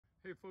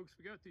Hey folks,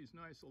 we got these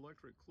nice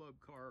electric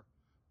ClubCar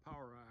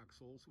power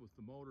axles with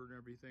the motor and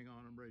everything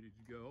on them ready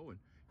to go, and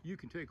you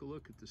can take a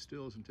look at the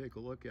stills and take a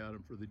look at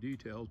them for the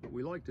details, but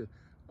we like to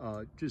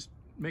just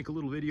make a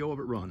little video of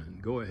it running.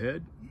 Go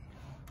ahead.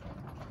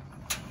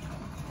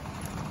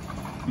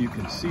 You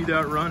can see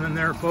that running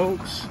there,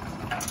 folks.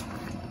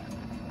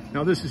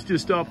 Now this is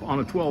just up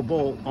on a 12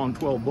 volt on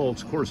 12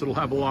 volts. Of course, it'll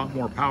have a lot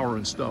more power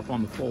and stuff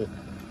on the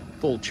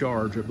full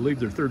charge. I believe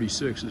they're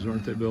 36s,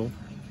 aren't they, Bill?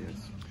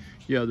 Yes.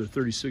 Yeah, they're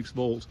 36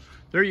 volts.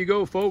 There you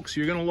go, folks.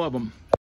 You're gonna love them.